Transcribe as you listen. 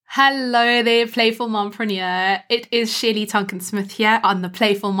Hello there, Playful Mompreneur. It is Shelley Tonkin-Smith here on the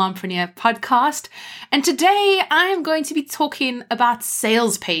Playful Mompreneur podcast. And today I'm going to be talking about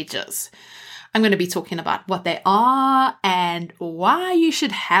sales pages. I'm going to be talking about what they are and why you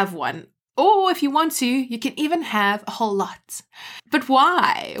should have one. Or if you want to, you can even have a whole lot. But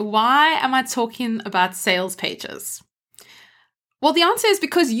why? Why am I talking about sales pages? Well, the answer is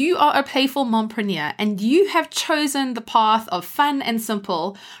because you are a playful mompreneur and you have chosen the path of fun and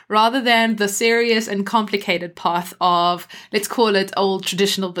simple rather than the serious and complicated path of, let's call it, old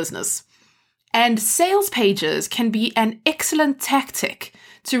traditional business. And sales pages can be an excellent tactic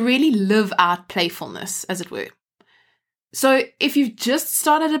to really live out playfulness, as it were. So if you've just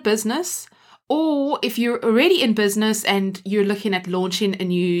started a business, or if you're already in business and you're looking at launching a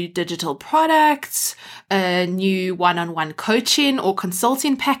new digital product, a new one-on-one coaching or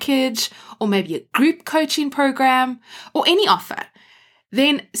consulting package, or maybe a group coaching program, or any offer,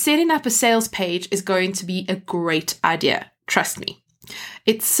 then setting up a sales page is going to be a great idea. Trust me.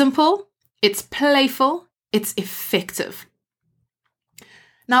 It's simple, it's playful, it's effective.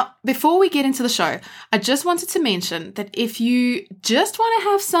 Now, before we get into the show, I just wanted to mention that if you just want to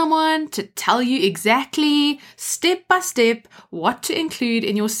have someone to tell you exactly, step by step, what to include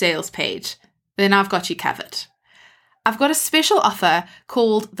in your sales page, then I've got you covered. I've got a special offer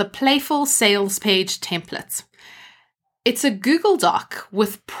called the Playful Sales Page Template. It's a Google Doc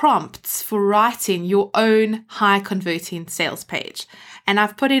with prompts for writing your own high-converting sales page. And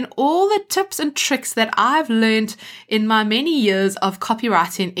I've put in all the tips and tricks that I've learned in my many years of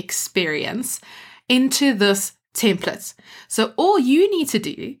copywriting experience into this template. So all you need to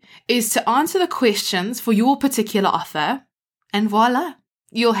do is to answer the questions for your particular offer, and voila,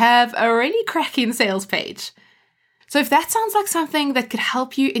 you'll have a really cracking sales page. So if that sounds like something that could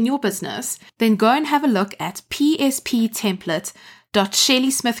help you in your business, then go and have a look at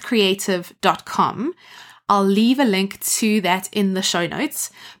psptemplate.shelleysmithcreative.com. I'll leave a link to that in the show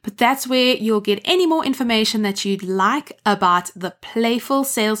notes, but that's where you'll get any more information that you'd like about the Playful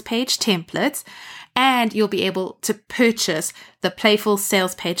Sales Page template, and you'll be able to purchase the Playful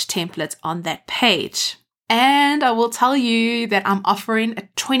Sales Page template on that page. And I will tell you that I'm offering a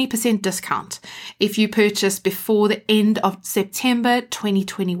 20% discount if you purchase before the end of September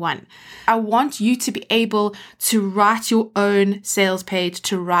 2021. I want you to be able to write your own sales page,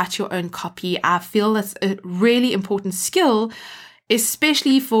 to write your own copy. I feel that's a really important skill,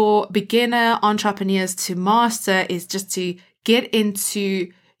 especially for beginner entrepreneurs to master, is just to get into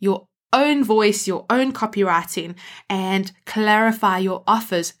your own voice, your own copywriting, and clarify your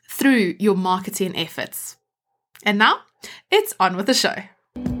offers through your marketing efforts. And now, it's on with the show.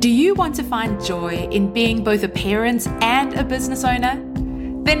 Do you want to find joy in being both a parent and a business owner?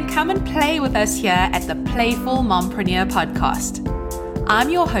 Then come and play with us here at the Playful Mompreneur podcast. I'm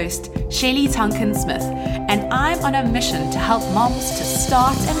your host, Shelley Tonkin-Smith, and I'm on a mission to help moms to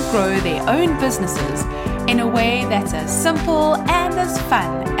start and grow their own businesses in a way that's as simple and as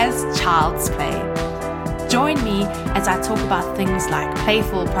fun as child's play. Join me as I talk about things like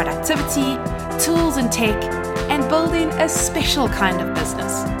playful productivity, tools and tech, and building a special kind of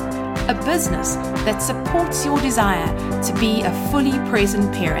business. A business that supports your desire to be a fully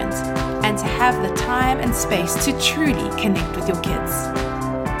present parent and to have the time and space to truly connect with your kids.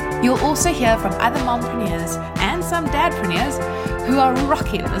 You'll also hear from other mompreneurs and some dadpreneurs who are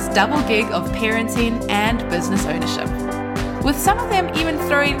rocking this double gig of parenting and business ownership, with some of them even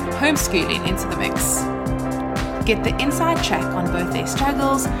throwing homeschooling into the mix. Get the inside track on both their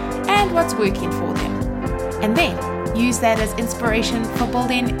struggles and what's working for them. And then use that as inspiration for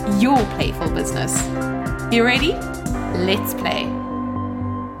building your playful business. You ready? Let's play.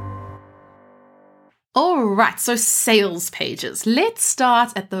 All right, so sales pages. Let's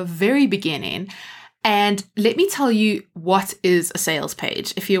start at the very beginning. And let me tell you what is a sales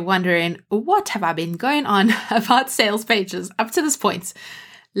page. If you're wondering, what have I been going on about sales pages up to this point?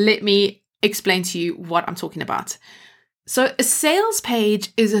 Let me explain to you what I'm talking about. So a sales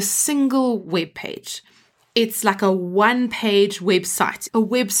page is a single web page. It's like a one-page website. A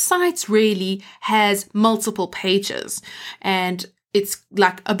website really has multiple pages, and it's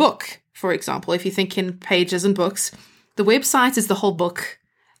like a book, for example. If you think in pages and books, the website is the whole book,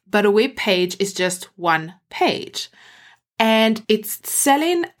 but a web page is just one page. And it's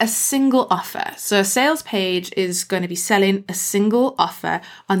selling a single offer. So a sales page is going to be selling a single offer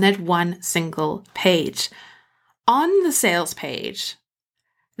on that one single page. On the sales page,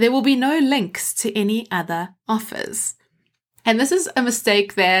 there will be no links to any other offers. And this is a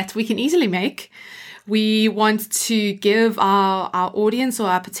mistake that we can easily make We want to give our audience or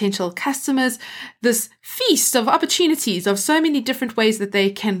our potential customers this feast of opportunities of so many different ways that they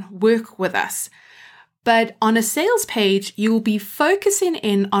can work with us. But on a sales page, you will be focusing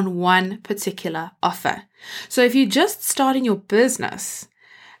in on one particular offer. So if you're just starting your business,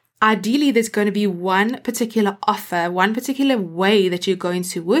 ideally there's going to be one particular offer, one particular way that you're going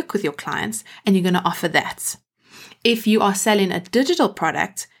to work with your clients, and you're going to offer that. If you are selling a digital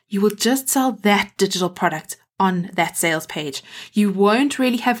product, you will just sell that digital product on that sales page. You won't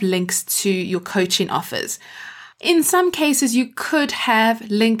really have links to your coaching offers. In some cases, you could have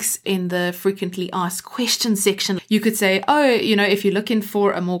links in the frequently asked questions section. You could say, if you're looking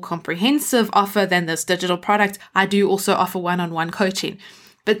for a more comprehensive offer than this digital product, I do also offer one-on-one coaching.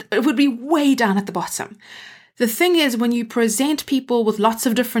 But it would be way down at the bottom. The thing is, when you present people with lots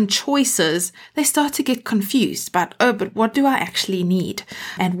of different choices, they start to get confused about, but what do I actually need?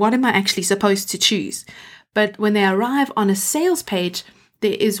 And what am I actually supposed to choose? But when they arrive on a sales page,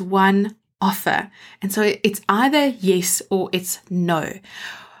 there is one offer. And so it's either yes or it's no,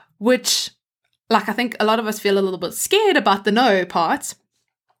 which, I think a lot of us feel a little bit scared about the no part,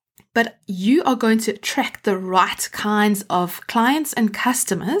 but you are going to attract the right kinds of clients and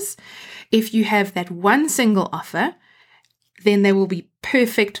customers. If you have that one single offer, then they will be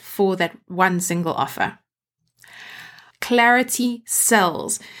perfect for that one single offer. Clarity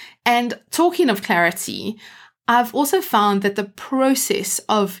sells. And talking of clarity, I've also found that the process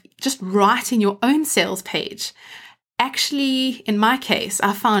of just writing your own sales page, actually, in my case,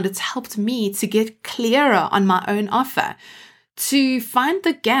 I found it's helped me to get clearer on my own offer, to find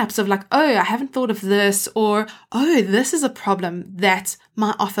the gaps of I haven't thought of this, or, this is a problem that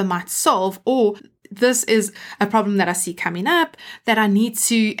my offer might solve, or this is a problem that I see coming up that I need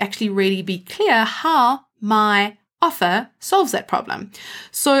to actually really be clear how my offer solves that problem.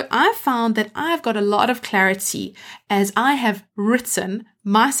 So I found that I've got a lot of clarity as I have written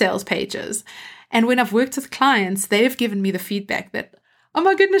my sales pages. And when I've worked with clients, they've given me the feedback that, oh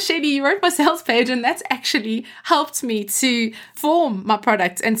my goodness, Shady, you wrote my sales page, and that's actually helped me to form my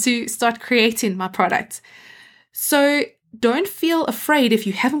product and to start creating my product. So don't feel afraid if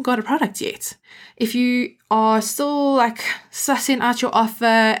you haven't got a product yet. If you are still sussing out your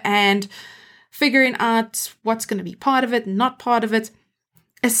offer and figuring out what's going to be part of it, not part of it,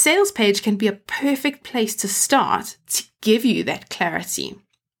 a sales page can be a perfect place to start to give you that clarity.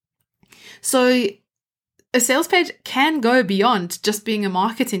 So a sales page can go beyond just being a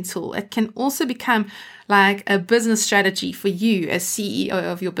marketing tool. It can also become a business strategy for you as CEO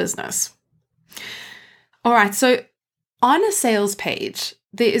of your business. All right, so on a sales page,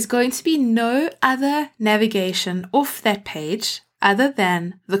 there is going to be no other navigation off that page other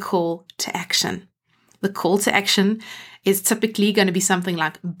than the call to action. The call to action is typically going to be something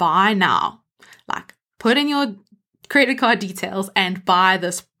like buy now, put in your credit card details and buy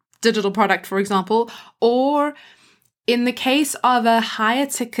this digital product, for example, or in the case of a higher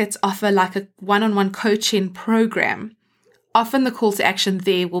ticket offer like a one-on-one coaching program, often the call to action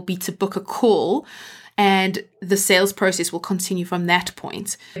there will be to book a call, and the sales process will continue from that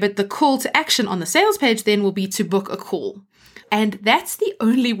point. But the call to action on the sales page then will be to book a call. And that's the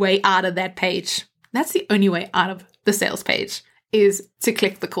only way out of that page. That's the only way out of the sales page, is to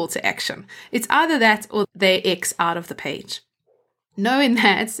click the call to action. It's either that or they X out of the page. Knowing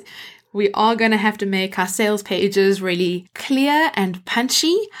that, we are going to have to make our sales pages really clear and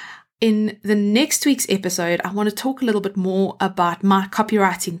punchy. In the next week's episode, I want to talk a little bit more about my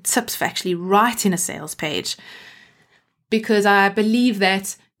copywriting tips for actually writing a sales page, because I believe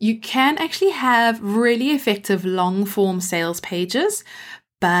that you can actually have really effective long-form sales pages,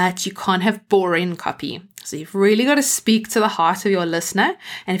 but you can't have boring copy. So you've really got to speak to the heart of your listener.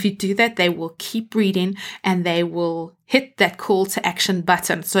 And if you do that, they will keep reading and they will hit that call to action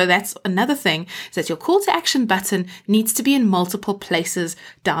button. So that's another thing, is that your call to action button needs to be in multiple places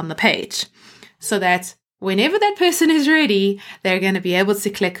down the page, so that whenever that person is ready, they're going to be able to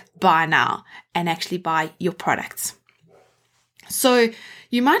click buy now and actually buy your products. So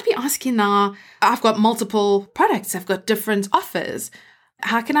you might be asking now, I've got multiple products, I've got different offers.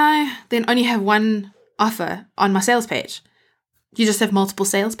 How can I then only have one offer on my sales page? You just have multiple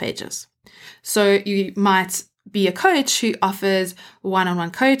sales pages. So you might be a coach who offers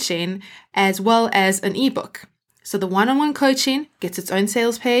one-on-one coaching as well as an ebook. So the one-on-one coaching gets its own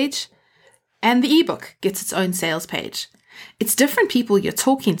sales page and the ebook gets its own sales page. It's different people you're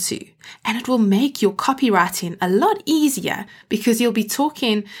talking to, and it will make your copywriting a lot easier because you'll be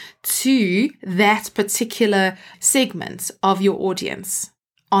talking to that particular segment of your audience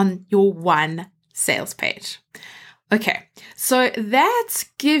on your one sales page. Okay, so that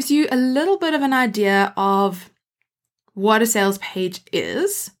gives you a little bit of an idea of what a sales page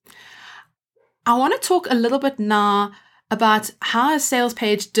is. I want to talk a little bit now about how a sales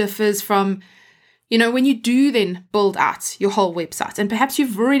page differs from, when you do then build out your whole website, and perhaps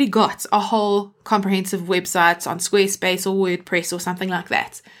you've already got a whole comprehensive website on Squarespace or WordPress or something like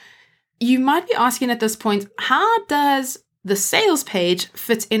that. You might be asking at this point, how does the sales page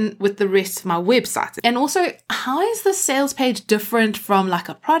fit in with the rest of my website? And also, how is the sales page different from like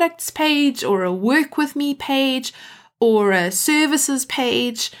a products page or a work with me page or a services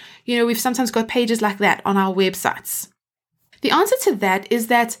page? We've sometimes got pages like that on our websites. The answer to that is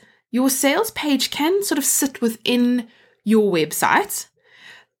that your sales page can sort of sit within your website,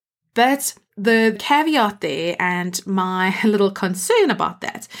 but the caveat there and my little concern about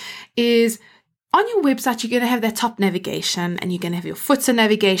that is on your website, you're going to have that top navigation and you're going to have your footer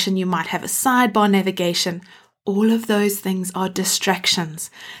navigation. You might have a sidebar navigation. All of those things are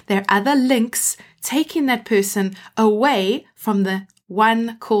distractions. There are other links taking that person away from the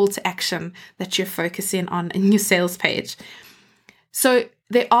one call to action that you're focusing on in your sales page. So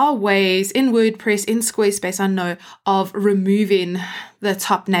there are ways in WordPress, in Squarespace, I know, of removing the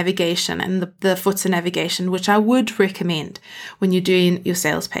top navigation and the footer navigation, which I would recommend when you're doing your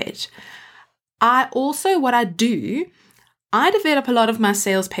sales page. What I do, I develop a lot of my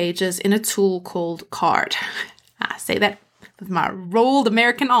sales pages in a tool called Card. I say that with my rolled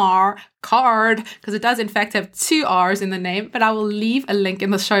American R, Card, because it does in fact have 2 R's in the name, but I will leave a link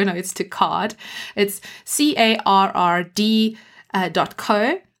in the show notes to Card. It's CARRD.co.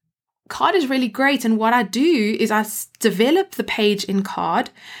 Card is really great, and what I do is I develop the page in Card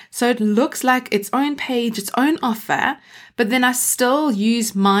so it looks like its own page, its own offer, but then I still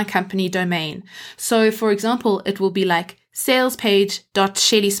use my company domain. So for example, it will be like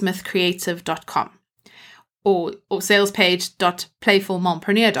salespage.shellysmithcreative.com or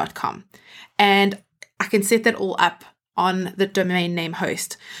salespage.playfulmompreneur.com, and I can set that all up on the domain name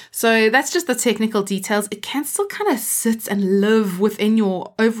host. So that's just the technical details. It can still kind of sit and live within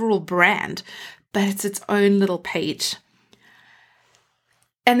your overall brand, but it's its own little page.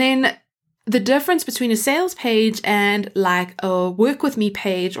 And then the difference between a sales page and like a work with me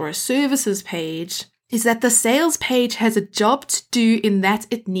page or a services page is that the sales page has a job to do in that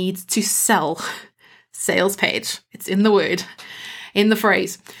it needs to sell. Sales page. It's in the word, in the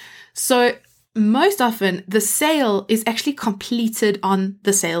phrase. So most often, the sale is actually completed on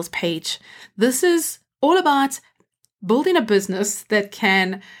the sales page. This is all about building a business that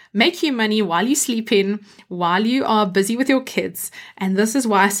can make you money while you sleep in, while you are busy with your kids. And this is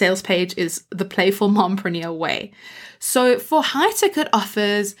why a sales page is the playful mompreneur way. So for high ticket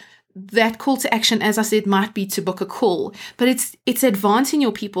offers, that call to action, as I said, might be to book a call, but it's advancing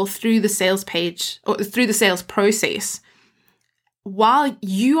your people through the sales page or through the sales process while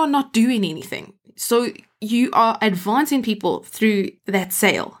you are not doing anything. So you are advancing people through that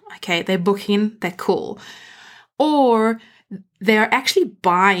sale. Okay, they're booking that call, or they're actually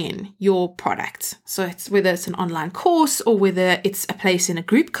buying your product. So it's whether it's an online course or whether it's a place in a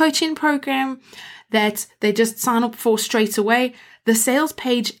group coaching program that they just sign up for straight away. The sales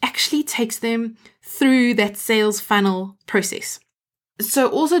page actually takes them through that sales funnel process. So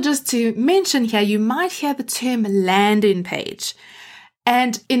also just to mention here, you might hear the term landing page.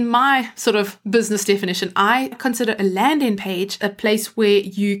 And in my sort of business definition, I consider a landing page a place where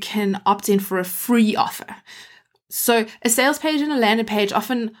you can opt in for a free offer. So a sales page and a landing page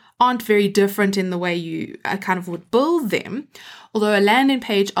often aren't very different in the way you kind of would build them. Although a landing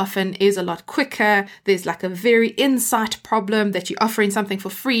page often is a lot quicker. There's like a very insight problem that you're offering something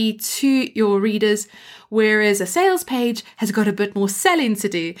for free to your readers. Whereas a sales page has got a bit more selling to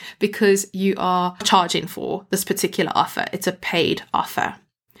do because you are charging for this particular offer. It's a paid offer.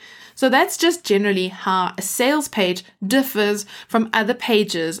 So that's just generally how a sales page differs from other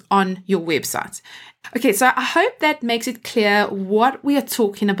pages on your website. Okay, so I hope that makes it clear what we are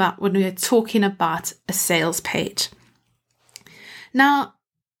talking about when we are talking about a sales page. Now,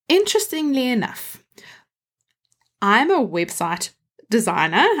 interestingly enough, I'm a website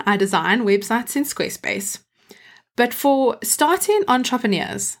designer. I design websites in Squarespace. But for starting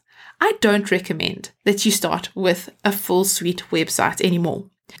entrepreneurs, I don't recommend that you start with a full suite website anymore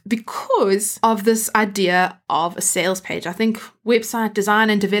because of this idea of a sales page. I think website design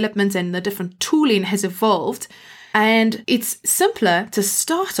and development and the different tooling has evolved, and it's simpler to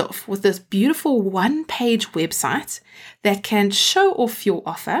start off with this beautiful one-page website that can show off your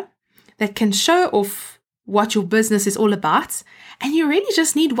offer, that can show off what your business is all about, and you really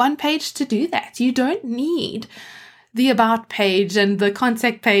just need one page to do that. You don't need the about page and the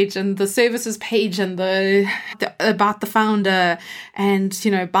contact page and the services page and the about the founder and,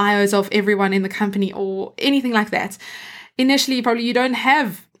 bios of everyone in the company or anything like that. Initially, probably you don't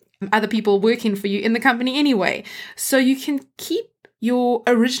have other people working for you in the company anyway. So you can keep your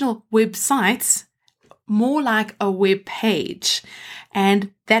original websites more like a web page.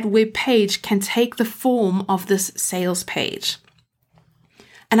 And that web page can take the form of this sales page.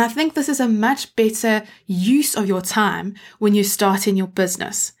 And I think this is a much better use of your time when you start in your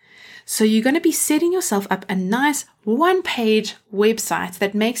business. So you're going to be setting yourself up a nice one-page website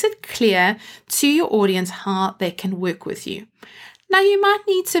that makes it clear to your audience how they can work with you. Now, you might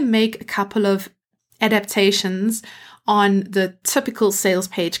need to make a couple of adaptations on the typical sales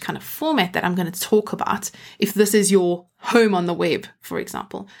page kind of format that I'm going to talk about, if this is your home on the web, for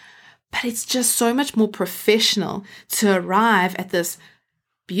example. But it's just so much more professional to arrive at this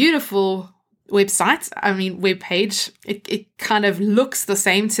beautiful website, web page. It kind of looks the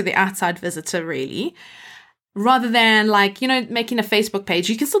same to the outside visitor, really. Rather than making a Facebook page.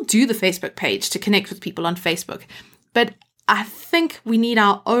 You can still do the Facebook page to connect with people on Facebook. But I think we need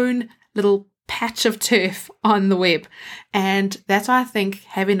our own little patch of turf on the web. And that's why I think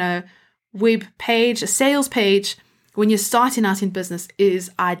having a web page, a sales page, when you're starting out in business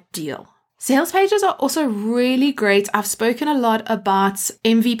is ideal. Sales pages are also really great. I've spoken a lot about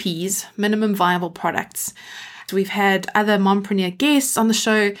MVPs, minimum viable products. We've had other mompreneur guests on the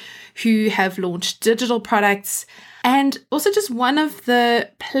show who have launched digital products. And also just one of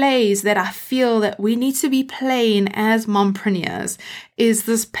the plays that I feel that we need to be playing as mompreneurs is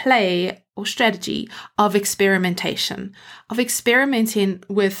this play or strategy of experimentation, of experimenting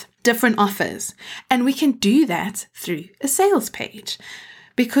with different offers. And we can do that through a sales page.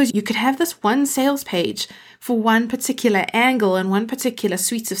 Because you could have this one sales page for one particular angle and one particular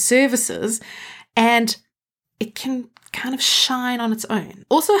suite of services, and it can kind of shine on its own.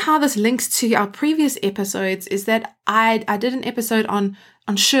 Also, how this links to our previous episodes is that I did an episode on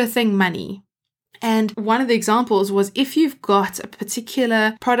sure thing money. And one of the examples was if you've got a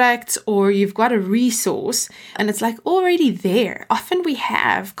particular product or you've got a resource and it's already there. Often we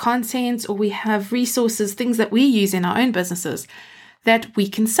have content or we have resources, things that we use in our own businesses that we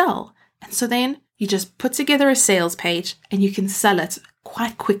can sell. And so then you just put together a sales page and you can sell it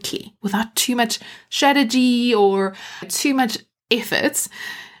quite quickly without too much strategy or too much effort.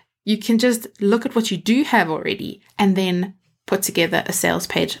 You can just look at what you do have already and then put together a sales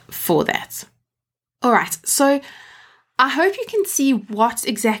page for that. All right, so I hope you can see what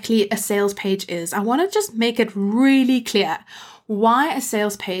exactly a sales page is. I want to just make it really clear why a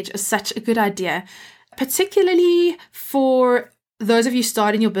sales page is such a good idea, particularly for those of you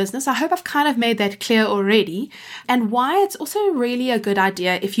starting your business. I hope I've kind of made that clear already, and why it's also really a good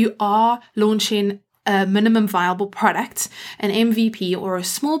idea if you are launching a minimum viable product, an MVP, or a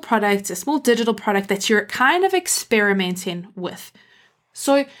small product, a small digital product that you're kind of experimenting with.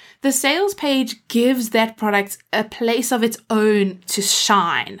 So the sales page gives that product a place of its own to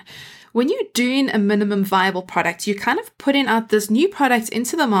shine. When you're doing a minimum viable product, you're kind of putting out this new product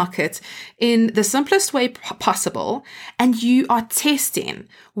into the market in the simplest way possible, and you are testing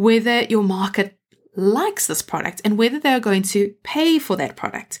whether your market likes this product and whether they're going to pay for that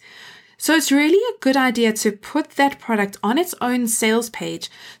product. So it's really a good idea to put that product on its own sales page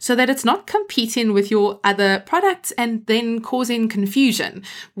so that it's not competing with your other products and then causing confusion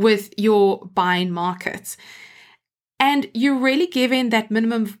with your buying market. And you're really giving that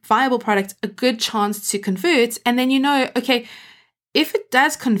minimum viable product a good chance to convert. And then okay, if it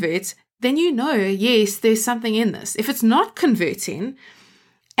does convert, then yes, there's something in this. If it's not converting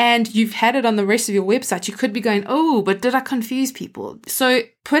and you've had it on the rest of your website, you could be going, oh, but did I confuse people? So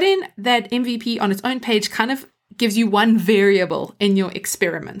putting that MVP on its own page kind of gives you one variable in your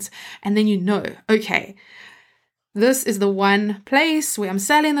experiment. And then okay, this is the one place where I'm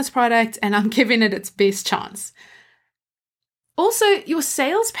selling this product and I'm giving it its best chance. Also, your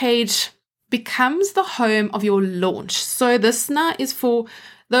sales page becomes the home of your launch. So this now is for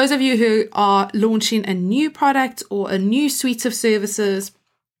those of you who are launching a new product or a new suite of services,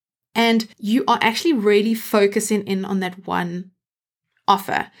 and you are actually really focusing in on that one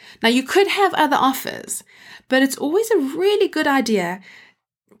offer. Now, you could have other offers, but it's always a really good idea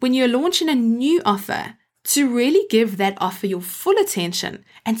when you're launching a new offer to really give that offer your full attention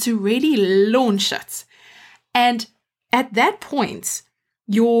and to really launch it. And at that point,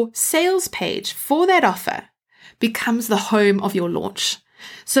 your sales page for that offer becomes the home of your launch.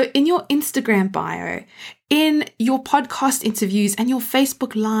 So in your Instagram bio, in your podcast interviews and your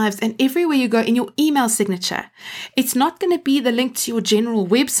Facebook lives and everywhere you go, in your email signature, it's not going to be the link to your general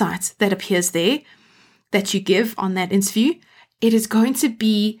website that appears there. that you give on that interview, it is going to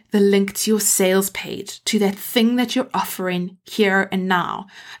be the link to your sales page, to that thing that you're offering here and now.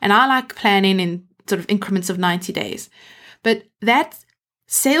 And I like planning in sort of increments of 90 days. But that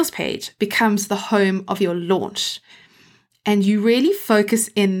sales page becomes the home of your launch. And you really focus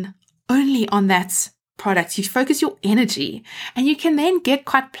in only on that product. You focus your energy, and you can then get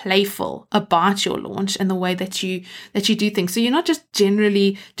quite playful about your launch and the way that you do things. So you're not just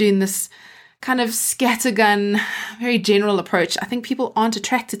generally doing this kind of scattergun, very general approach. I think people aren't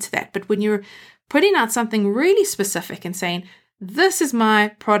attracted to that. But when you're putting out something really specific and saying, this is my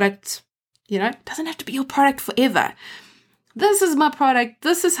product, it doesn't have to be your product forever. This is my product.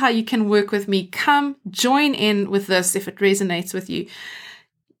 This is how you can work with me. Come join in with this if it resonates with you.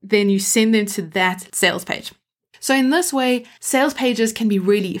 Then you send them to that sales page. So in this way, sales pages can be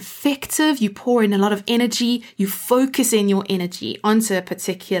really effective. You pour in a lot of energy. You focus in your energy onto a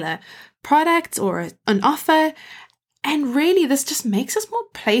particular product or an offer. And really, this just makes us more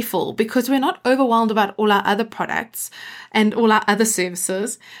playful because we're not overwhelmed about all our other products and all our other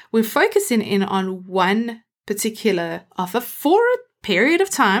services. We're focusing in on one particular offer for a period of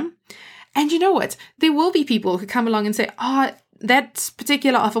time. And you know what? There will be people who come along and say, that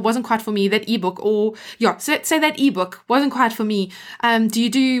particular offer wasn't quite for me, that ebook, say that ebook wasn't quite for me. Do you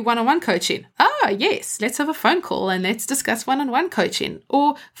do one-on-one coaching? Yes, let's have a phone call and let's discuss one-on-one coaching,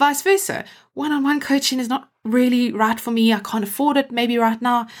 or vice versa. One-on-one coaching is not really right for me. I can't afford it maybe right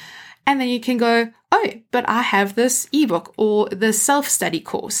now. And then you can go, but I have this ebook or the self-study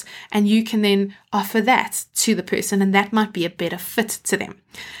course, and you can then offer that to the person, and that might be a better fit to them.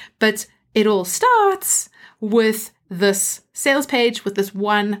 But it all starts with this sales page, with this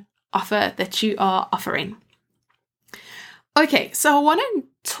one offer that you are offering. Okay, so I want to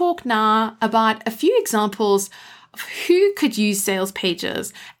talk now about a few examples of who could use sales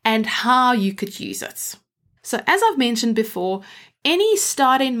pages and how you could use it. So as I've mentioned before, any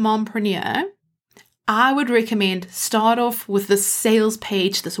starting mompreneur, I would recommend start off with this sales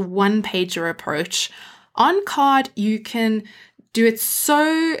page, this one-pager approach. On Card, you can do it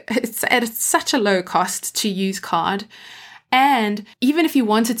it's at such a low cost to use Card. And even if you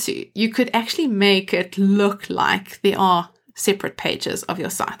wanted to, you could actually make it look like there are separate pages of your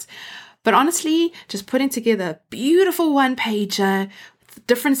site. But honestly, just putting together a beautiful one-pager with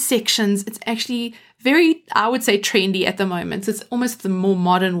different sections, it's actually very, I would say, trendy at the moment. It's almost the more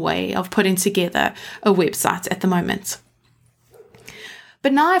modern way of putting together a website at the moment.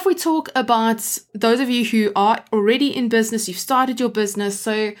 But now if we talk about those of you who are already in business, you've started your business.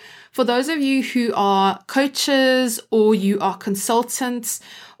 So for those of you who are coaches or you are consultants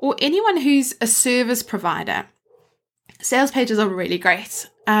or anyone who's a service provider, sales pages are really great.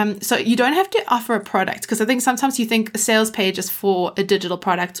 So you don't have to offer a product, because I think sometimes you think a sales page is for a digital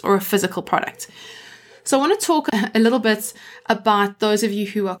product or a physical product. So I want to talk a little bit about those of you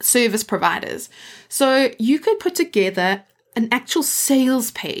who are service providers. So you could put together an actual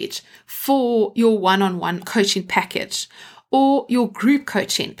sales page for your one-on-one coaching package or your group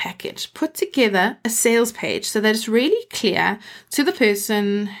coaching package. Put together a sales page so that it's really clear to the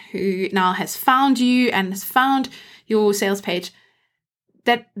person who now has found you and has found your sales page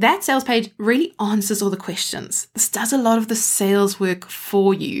that sales page really answers all the questions. This does a lot of the sales work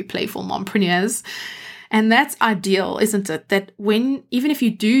for you, playful mompreneurs. And that's ideal, isn't it? That even if you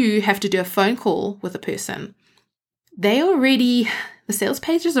do have to do a phone call with a person, the sales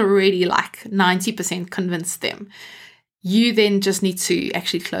pages already like 90% convinced them. You then just need to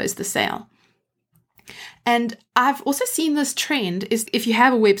actually close the sale. And I've also seen this trend is if you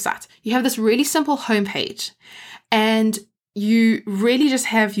have a website, you have this really simple homepage and you really just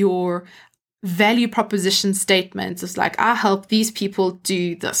have your value proposition statements. It's like, I help these people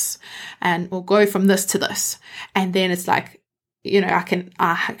do this or go from this to this. And then it's like,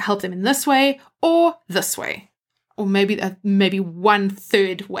 I help them in this way or this way. Or maybe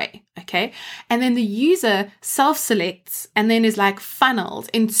 1/3 way, okay? And then the user self-selects and then is like funneled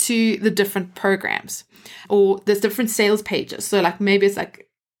into the different programs or there's different sales pages. So like maybe it's like,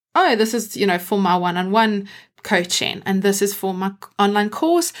 this is, for my one-on-one coaching, and this is for my online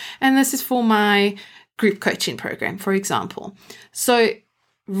course, and this is for my group coaching program, for example. So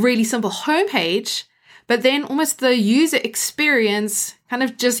really simple homepage, but then almost the user experience kind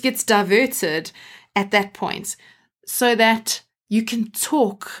of just gets diverted at that point, so that you can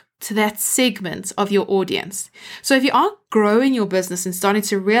talk to that segment of your audience. So if you are growing your business and starting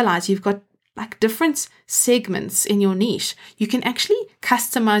to realize you've got like different segments in your niche, you can actually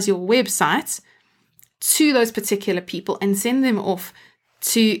customize your website to those particular people and send them off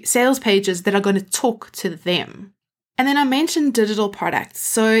to sales pages that are going to talk to them. And then I mentioned digital products.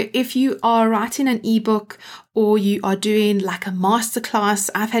 So if you are writing an ebook or you are doing like a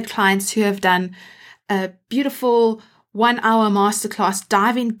masterclass, I've had clients who have done a beautiful 1-hour masterclass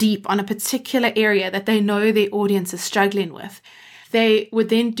diving deep on a particular area that they know their audience is struggling with. They would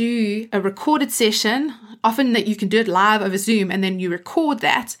then do a recorded session, often that you can do it live over Zoom, and then you record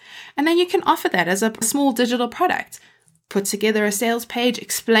that, and then you can offer that as a small digital product. Put together a sales page,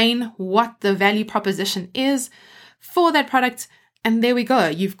 explain what the value proposition is for that product, and there we go.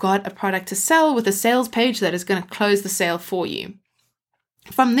 You've got a product to sell with a sales page that is going to close the sale for you.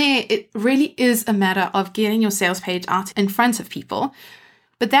 From there, it really is a matter of getting your sales page out in front of people.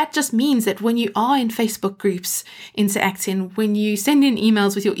 But that just means that when you are in Facebook groups interacting, when you send in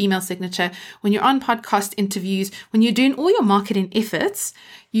emails with your email signature, when you're on podcast interviews, when you're doing all your marketing efforts,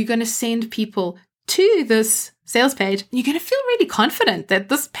 you're going to send people to this sales page. You're going to feel really confident that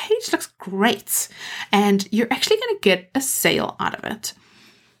this page looks great and you're actually going to get a sale out of it.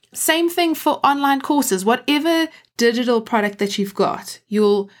 Same thing for online courses. Whatever digital product that you've got,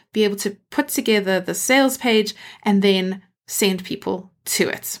 you'll be able to put together the sales page and then send people to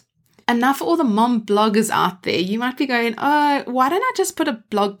it. And now for all the mom bloggers out there, you might be going, oh, why don't I just put a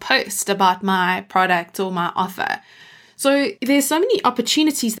blog post about my product or my offer? So there's so many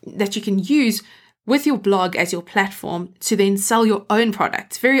opportunities that you can use with your blog as your platform to then sell your own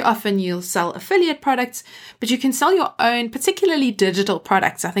products. Very often you'll sell affiliate products, but you can sell your own, particularly digital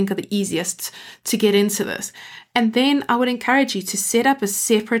products, I think are the easiest to get into this. And then I would encourage you to set up a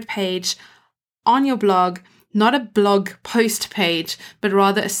separate page on your blog, not a blog post page, but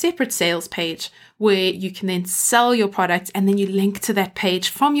rather a separate sales page where you can then sell your product and then you link to that page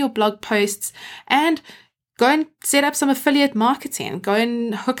from your blog posts and go and set up some affiliate marketing. Go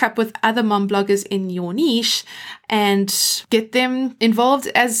and hook up with other mom bloggers in your niche and get them involved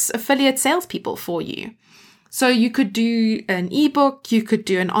as affiliate salespeople for you. So you could do an ebook, you could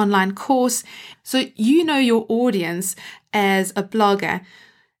do an online course. So you know your audience as a blogger.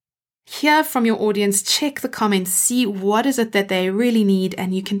 Hear from your audience, check the comments, see what is it that they really need,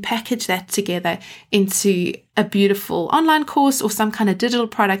 and you can package that together into a beautiful online course or some kind of digital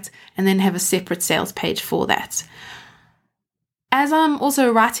product and then have a separate sales page for that. As I'm also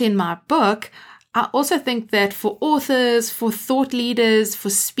writing my book, I also think that for authors, for thought leaders, for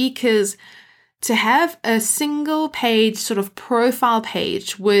speakers, to have a single page sort of profile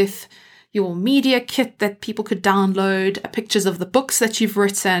page with your media kit that people could download, pictures of the books that you've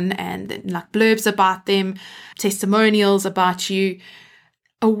written and like blurbs about them, testimonials about you,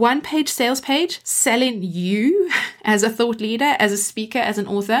 a one-page sales page selling you as a thought leader, as a speaker, as an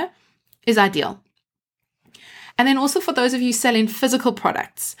author is ideal. And then also for those of you selling physical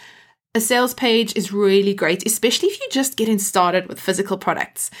products, a sales page is really great, especially if you're just getting started with physical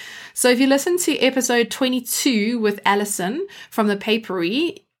products. So if you listen to episode 22 with Alison from The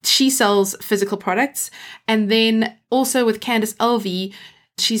Papery, she sells physical products. And then also with Candice Elvey,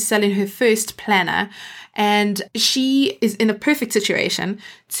 she's selling her first planner. And she is in a perfect situation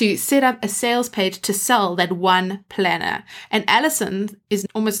to set up a sales page to sell that one planner. And Alison is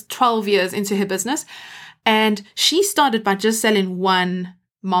almost 12 years into her business. And she started by just selling one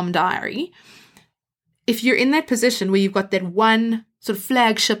mom diary. If you're in that position where you've got that one sort of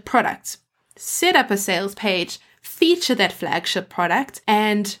flagship product, set up a sales page, feature that flagship product,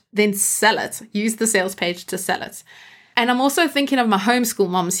 and then sell it. Use the sales page to sell it. And I'm also thinking of my homeschool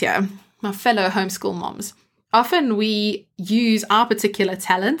moms here, my fellow homeschool moms. Often we use our particular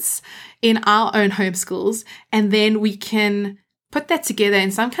talents in our own homeschools, and then we can put that together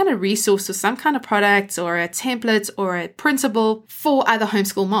in some kind of resource or some kind of product or a template or a printable for other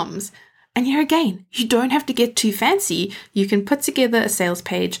homeschool moms. And here again, you don't have to get too fancy. You can put together a sales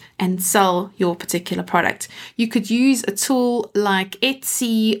page and sell your particular product. You could use a tool like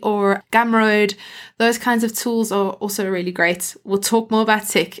Etsy or Gumroad. Those kinds of tools are also really great. We'll talk more about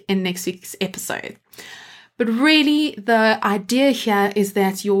tech in next week's episode. But really, the idea here is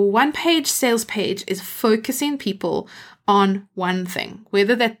that your one-page sales page is focusing people on one thing,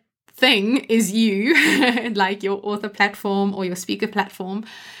 whether that thing is you, like your author platform or your speaker platform,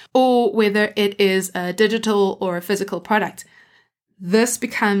 or whether it is a digital or a physical product. This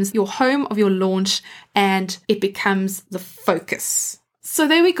becomes your home of your launch and it becomes the focus. So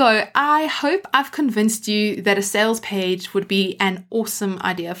there we go. I hope I've convinced you that a sales page would be an awesome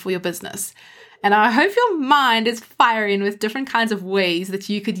idea for your business. And I hope your mind is firing with different kinds of ways that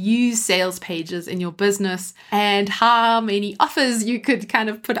you could use sales pages in your business and how many offers you could kind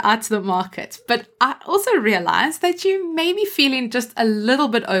of put out to the market. But I also realized that you may be feeling just a little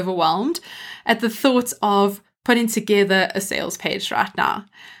bit overwhelmed at the thought of putting together a sales page right now.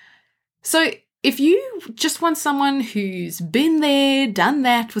 So If you just want someone who's been there, done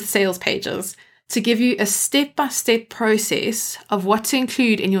that with sales pages to give you a step-by-step process of what to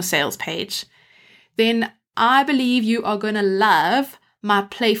include in your sales page, then I believe you are going to love my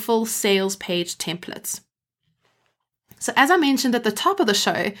playful sales page templates. So as I mentioned at the top of the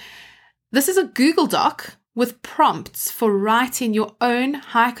show, this is a Google Doc with prompts for writing your own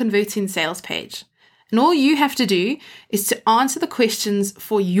high-converting sales page. And all you have to do is to answer the questions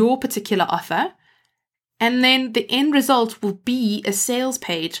for your particular offer, and then the end result will be a sales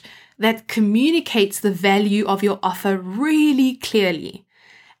page that communicates the value of your offer really clearly.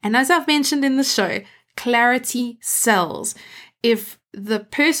 And as I've mentioned in the show, clarity sells. If the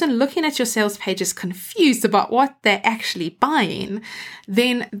person looking at your sales page is confused about what they're actually buying,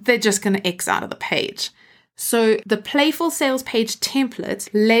 then they're just going to X out of the page. So the playful sales page template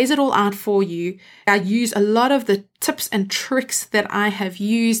lays it all out for you. I use a lot of the tips and tricks that I have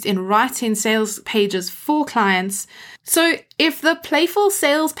used in writing sales pages for clients. So if the playful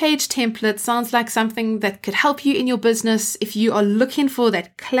sales page template sounds like something that could help you in your business, if you are looking for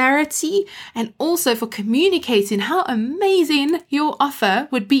that clarity and also for communicating how amazing your offer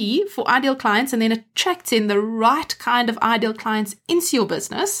would be for ideal clients and then attracting the right kind of ideal clients into your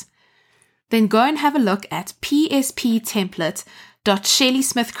business, then go and have a look at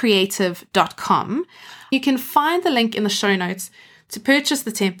psptemplate.shelleysmithcreative.com. You can find the link in the show notes to purchase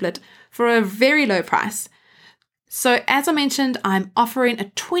the template for a very low price. So as I mentioned, I'm offering a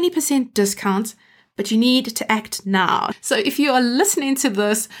 20% discount, but you need to act now. So if you are listening to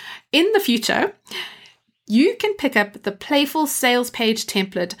this in the future, you can pick up the playful sales page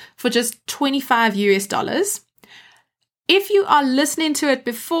template for just $25. If you are listening to it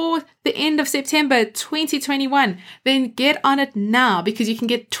before the end of September 2021, then get on it now because you can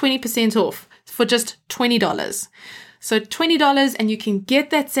get 20% off for just $20. So $20 and you can get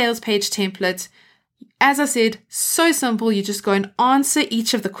that sales page template. As I said, so simple. You just go and answer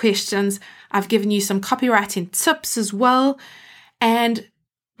each of the questions. I've given you some copywriting tips as well. And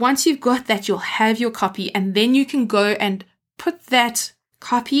once you've got that, you'll have your copy and then you can go and put that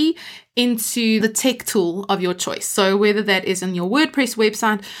copy into the tech tool of your choice. So whether that is on your WordPress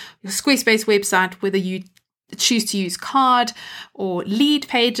website, your Squarespace website, whether you choose to use Card or Lead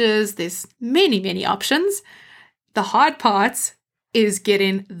Pages, there's many options. The hard part is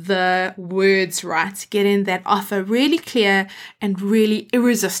getting the words right, getting that offer really clear and really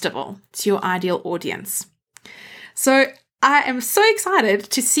irresistible to your ideal audience. So I am so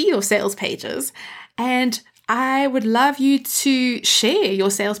excited to see your sales pages, and I would love you to share your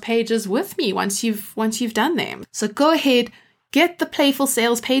sales pages with me once you've done them. So go ahead, get the playful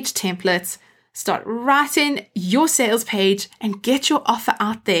sales page templates, start writing your sales page and get your offer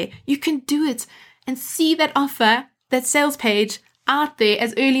out there. You can do it and see that offer, that sales page out there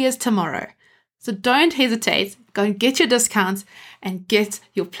as early as tomorrow. So don't hesitate, go and get your discounts and get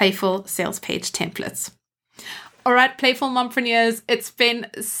your playful sales page templates. All right, playful mompreneurs, it's been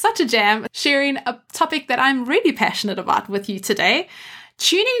such a jam sharing a topic that I'm really passionate about with you today.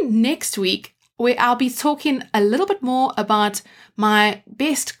 Tune in next week where I'll be talking a little bit more about my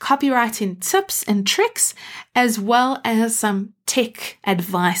best copywriting tips and tricks, as well as some tech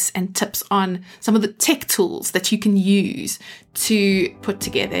advice and tips on some of the tech tools that you can use to put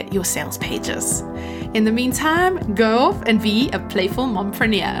together your sales pages. In the meantime, go off and be a playful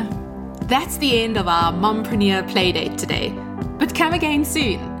mompreneur. That's the end of our Mompreneur Playdate today, but come again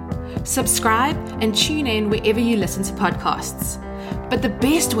soon. Subscribe and tune in wherever you listen to podcasts. But the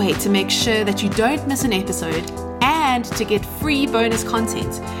best way to make sure that you don't miss an episode and to get free bonus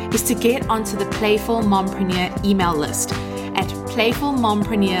content is to get onto the Playful Mompreneur email list at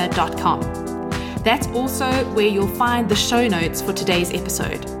playfulmompreneur.com. That's also where you'll find the show notes for today's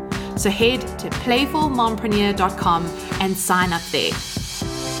episode. So head to playfulmompreneur.com and sign up there.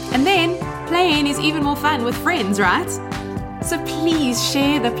 And then playing is even more fun with friends, right? So please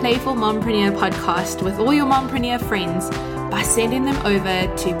share the Playful Mompreneur podcast with all your mompreneur friends by sending them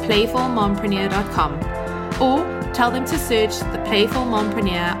over to playfulmompreneur.com, or tell them to search the Playful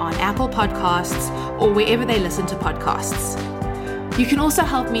Mompreneur on Apple Podcasts or wherever they listen to podcasts. You can also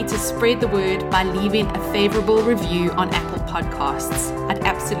help me to spread the word by leaving a favorable review on Apple Podcasts. I'd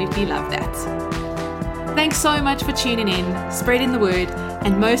absolutely love that. Thanks so much for tuning in, spreading the word,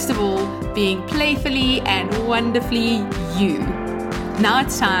 and most of all, being playfully and wonderfully you. Now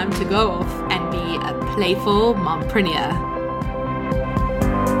it's time to go off and be a playful mompreneur.